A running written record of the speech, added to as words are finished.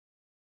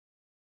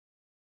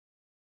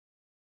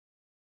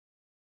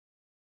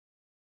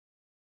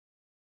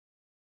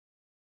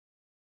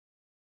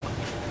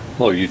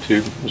Hello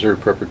YouTube, Missouri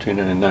Prepper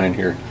 299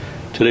 here.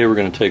 Today we're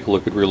going to take a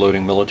look at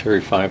reloading military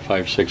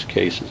 5.56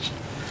 cases.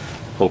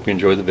 Hope you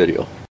enjoy the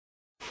video.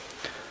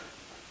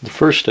 The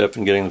first step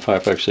in getting the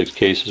 5.56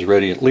 cases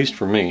ready, at least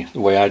for me, the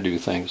way I do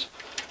things,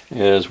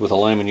 is with a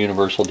Lyman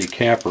Universal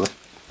decapper.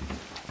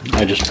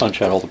 I just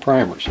punch out all the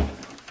primers.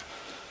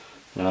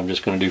 And I'm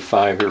just going to do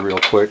 5 here real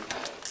quick,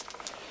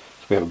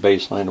 so we have a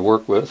baseline to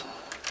work with.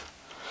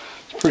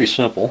 It's pretty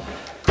simple.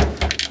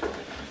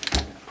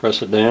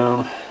 Press it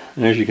down,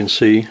 and as you can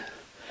see,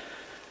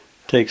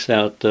 takes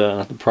out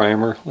the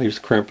primer, leaves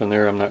the crimp in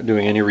there. I'm not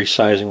doing any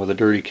resizing with a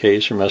dirty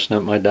case or messing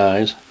up my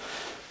dies.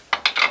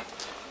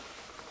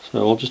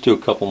 So we'll just do a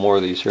couple more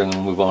of these here and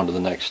then we'll move on to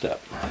the next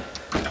step.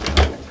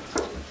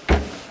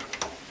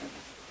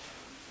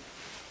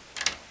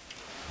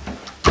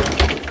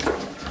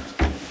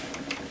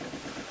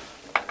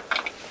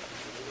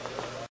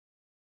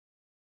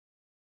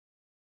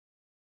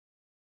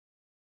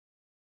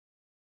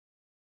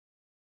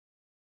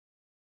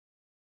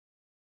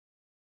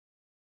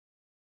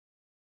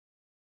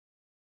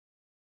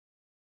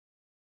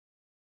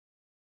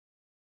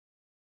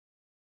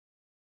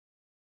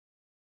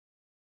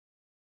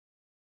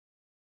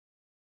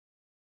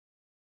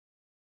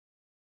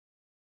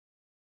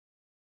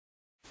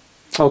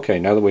 Okay,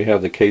 now that we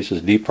have the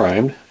cases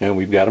deprimed and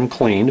we've got them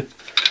cleaned,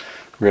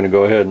 we're going to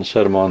go ahead and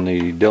set them on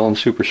the Dillon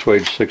Super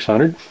Swage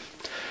 600.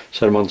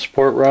 Set them on the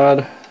support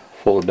rod,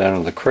 fold it down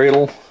in the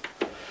cradle,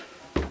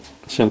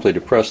 simply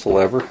depress the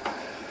lever,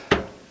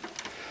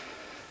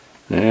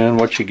 and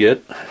what you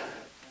get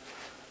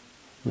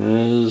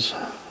is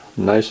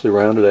nicely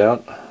rounded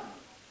out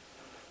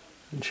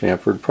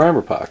chamfered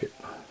primer pocket,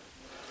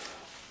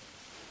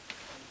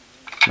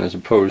 as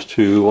opposed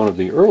to one of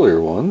the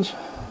earlier ones.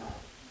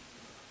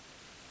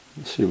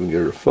 Let's see if we can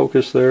get her to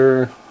focus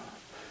there.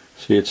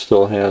 See, it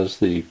still has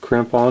the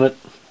crimp on it.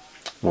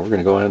 Well, we're going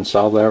to go ahead and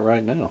solve that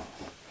right now.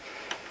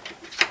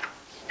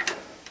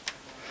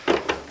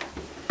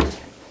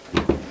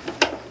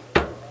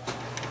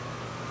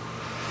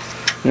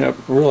 Yep,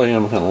 really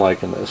am kind of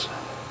liking this.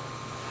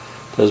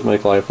 It does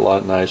make life a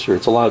lot nicer.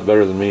 It's a lot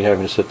better than me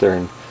having to sit there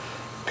and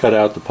cut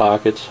out the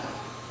pockets.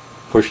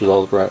 Pushes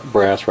all the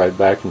brass right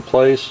back in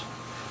place,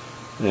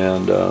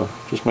 and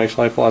just makes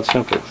life a lot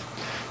simpler.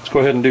 Let's go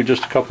ahead and do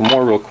just a couple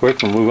more real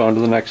quick and move on to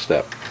the next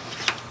step.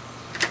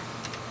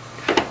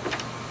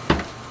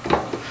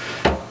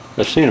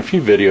 I've seen a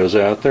few videos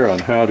out there on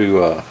how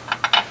to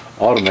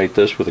automate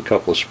this with a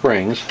couple of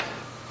springs.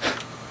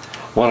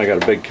 One I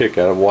got a big kick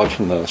out of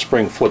watching the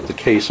spring flip the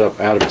case up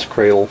out of its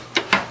cradle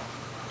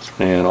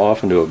and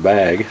off into a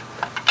bag.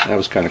 That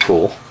was kind of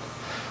cool.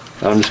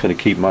 I'm just going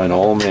to keep mine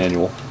all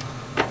manual.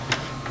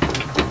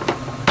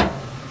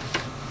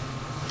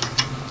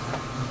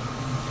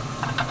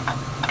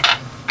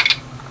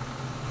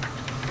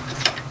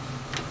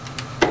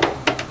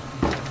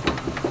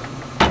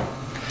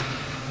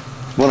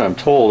 What I'm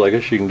told, I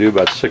guess you can do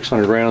about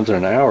 600 rounds in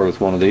an hour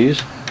with one of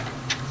these.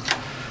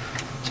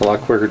 It's a lot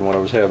quicker than what I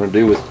was having to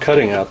do with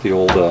cutting out the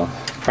old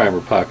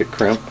primer pocket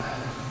crimp.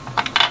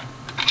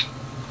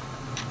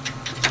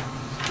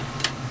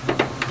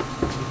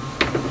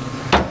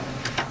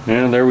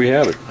 And there we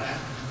have it.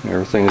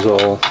 Everything's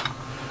all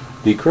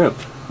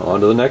decrimped. On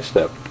to the next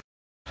step.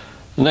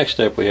 The next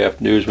step we have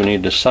to do is we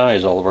need to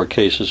size all of our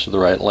cases to the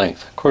right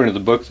length. According to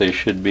the book, they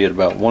should be at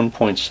about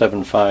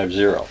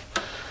 1.750.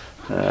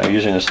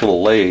 Using this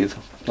little lathe,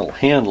 little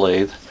hand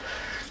lathe,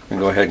 I'm going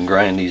to go ahead and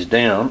grind these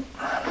down,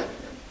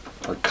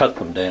 or cut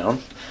them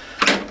down.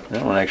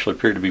 That one actually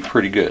appeared to be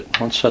pretty good.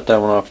 Let's set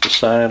that one off to the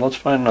side. Let's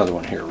find another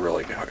one here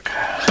really quick.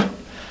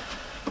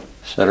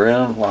 Set her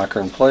in, lock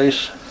her in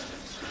place,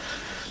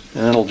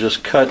 and it'll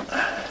just cut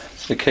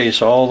the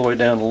case all the way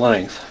down the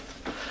length.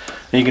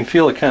 And you can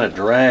feel it kind of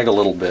drag a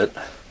little bit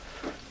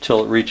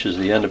till it reaches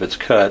the end of its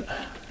cut,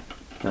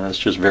 and it's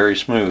just very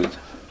smooth.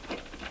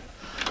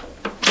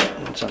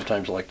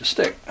 Sometimes I like to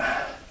stick.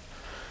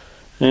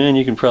 And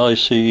you can probably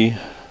see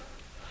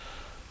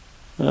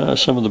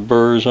some of the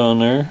burrs on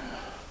there,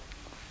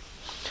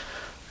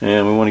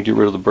 and we want to get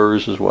rid of the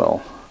burrs as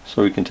well.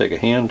 So we can take a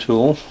hand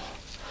tool,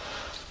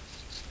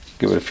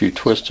 give it a few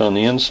twists on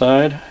the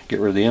inside, get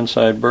rid of the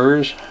inside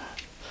burrs,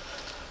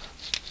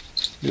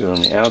 do it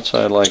on the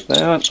outside like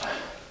that,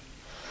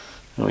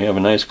 and we have a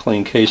nice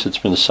clean case that's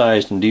been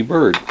sized and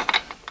deburred.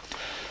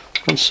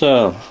 Let's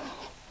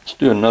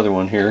do another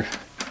one here.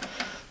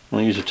 I'm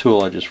going to use a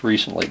tool I just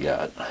recently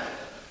got. Go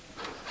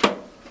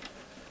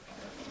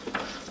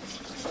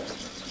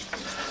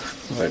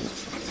ahead and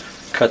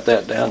cut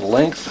that down to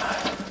length.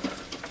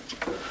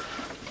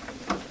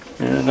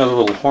 And another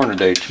little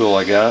Hornady tool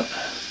I got.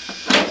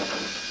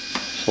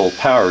 This little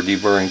power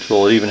deburring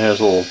tool. It even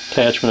has a little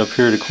attachment up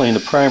here to clean the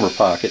primer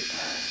pocket.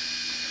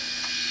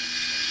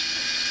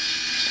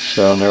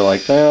 So in there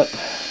like that.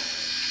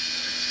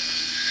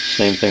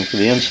 Same thing for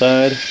the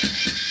inside.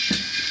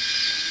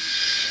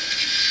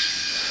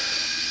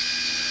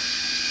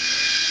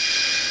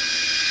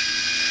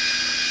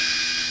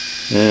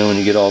 And when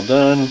you get all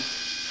done,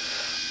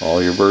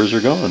 all your burrs are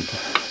gone.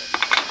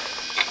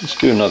 Let's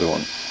do another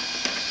one.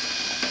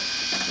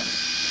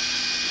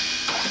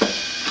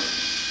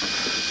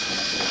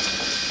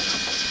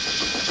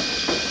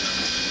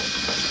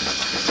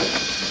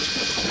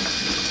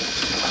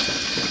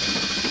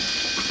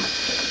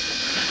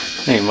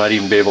 You might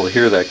even be able to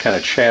hear that kind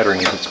of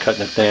chattering as it's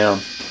cutting it down.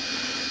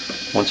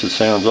 Once it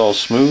sounds all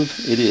smooth,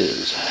 it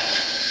is.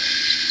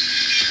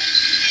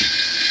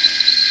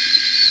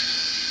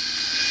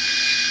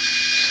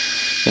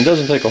 It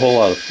doesn't take a whole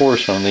lot of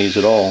force on these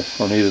at all,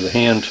 on either the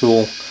hand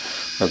tool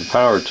or the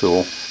power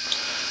tool.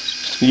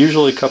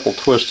 Usually a couple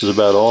twists is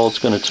about all it's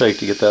going to take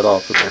to get that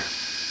off of there.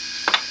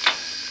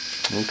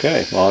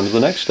 Okay, on to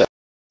the next step.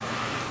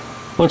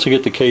 Once I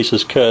get the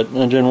cases cut,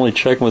 I generally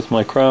check them with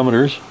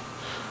micrometers,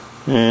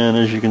 and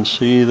as you can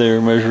see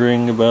they're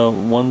measuring about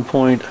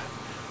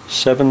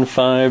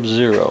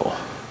 1.750.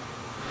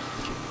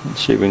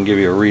 Let's see if we can give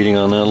you a reading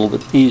on that a little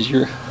bit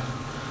easier.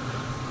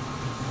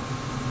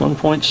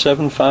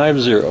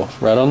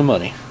 1.750, right on the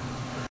money.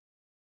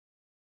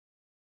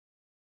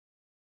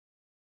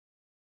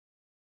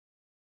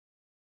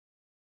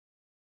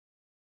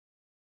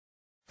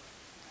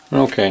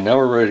 Okay, now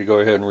we're ready to go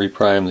ahead and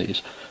reprime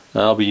these.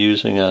 I'll be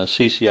using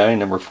CCI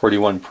number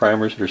 41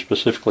 primers that are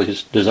specifically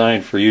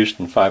designed for use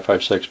in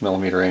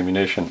 5.56mm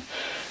ammunition.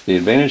 The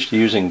advantage to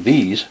using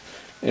these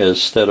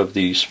instead of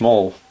the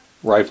small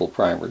rifle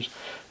primers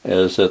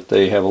is that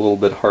they have a little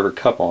bit harder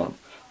cup on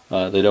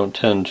them. They don't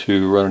tend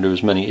to run into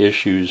as many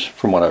issues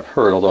from what I've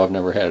heard, although I've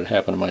never had it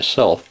happen to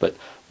myself, but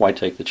why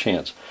take the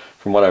chance?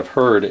 From what I've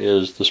heard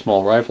is the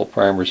small rifle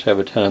primers have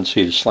a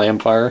tendency to slam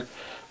fire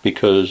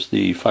because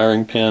the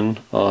firing pin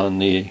on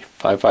the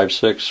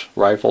 5.56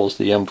 rifles,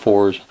 the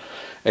M4s,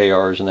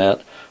 ARs and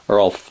that, are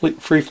all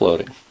free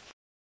floating.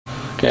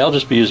 Okay, I'll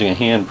just be using a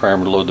hand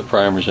primer to load the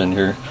primers in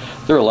here.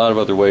 There are a lot of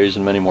other ways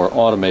and many more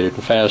automated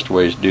and faster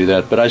ways to do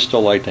that, but I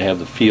still like to have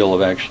the feel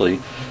of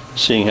actually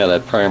seeing how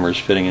that primer is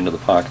fitting into the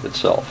pocket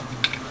itself.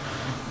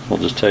 We'll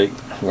just take,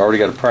 we've already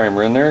got a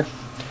primer in there,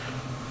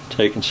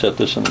 take and set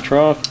this in the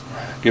trough,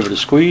 give it a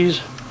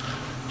squeeze.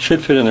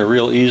 Should fit in there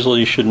real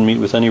easily, shouldn't meet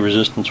with any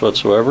resistance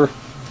whatsoever,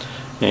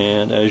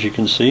 and as you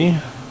can see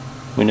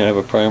we now have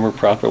a primer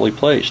properly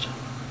placed.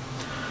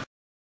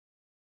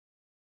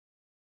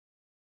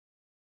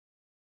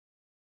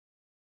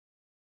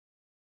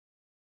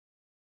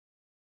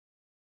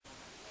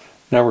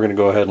 Now we're going to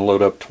go ahead and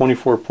load up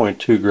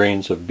 24.2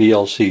 grains of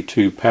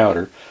BLC2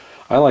 powder.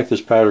 I like this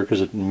powder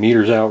because it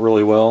meters out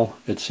really well.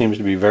 It seems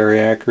to be very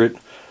accurate.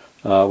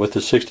 With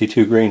the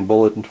 62 grain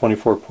bullet and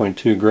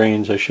 24.2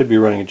 grains, I should be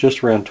running at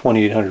just around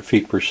 2,800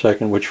 feet per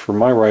second, which for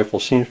my rifle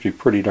seems to be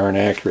pretty darn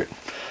accurate.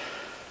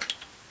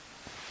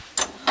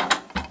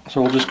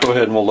 So we'll just go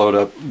ahead and we'll load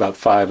up about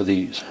 5 of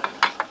these.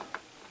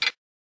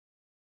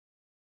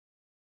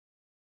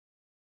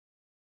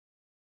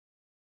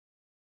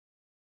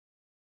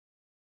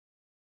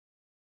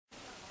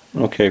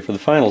 Okay, for the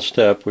final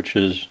step, which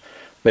is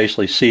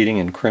basically seating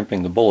and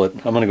crimping the bullet,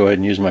 I'm going to go ahead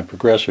and use my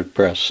progressive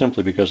press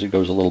simply because it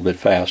goes a little bit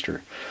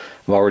faster.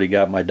 I've already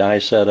got my die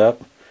set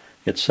up.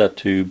 It's set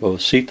to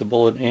both seat the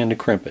bullet and to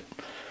crimp it.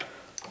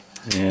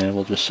 And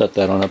we'll just set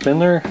that on up in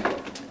there.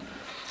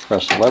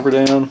 Press the lever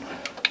down.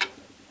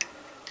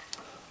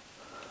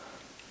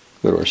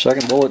 Go to our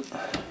second bullet.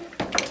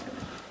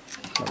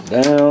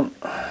 Lever down.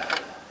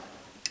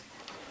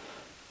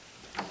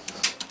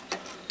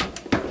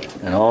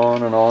 And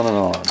on and on and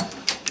on.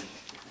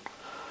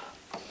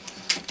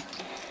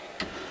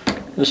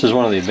 This is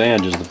one of the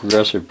advantages of the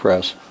progressive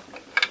press,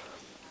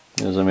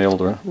 is I'm able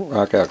to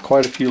rock out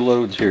quite a few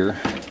loads here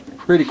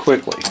pretty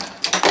quickly.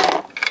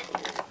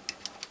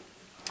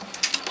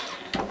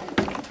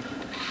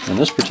 In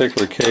this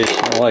particular case,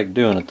 I like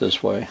doing it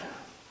this way.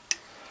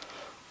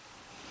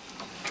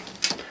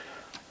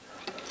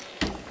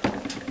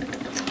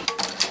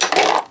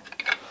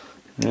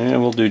 And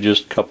we'll do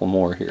just a couple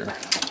more here.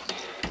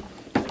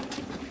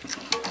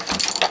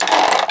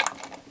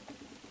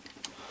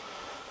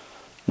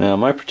 Now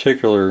my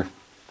particular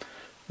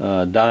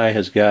die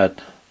has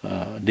got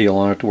a deal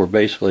on it to where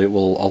basically it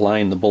will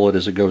align the bullet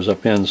as it goes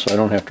up in, so I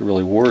don't have to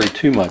really worry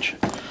too much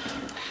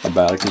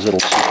about it because it'll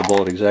set the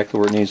bullet exactly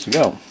where it needs to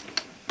go.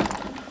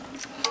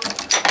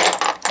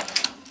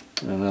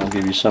 And that'll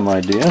give you some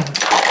idea.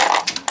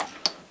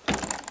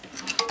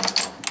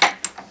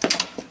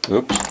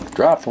 Oops,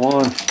 dropped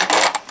one.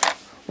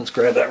 Let's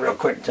grab that real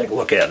quick and take a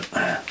look at it.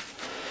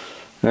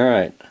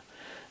 Alright,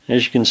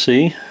 as you can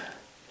see,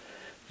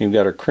 you've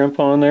got our crimp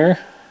on there.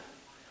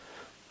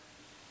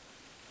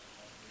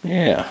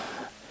 Yeah.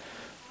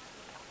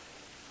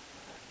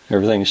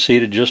 Everything's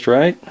seated just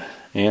right,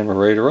 and we're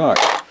ready to rock.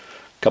 A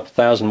couple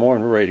thousand more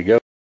and we're ready to go.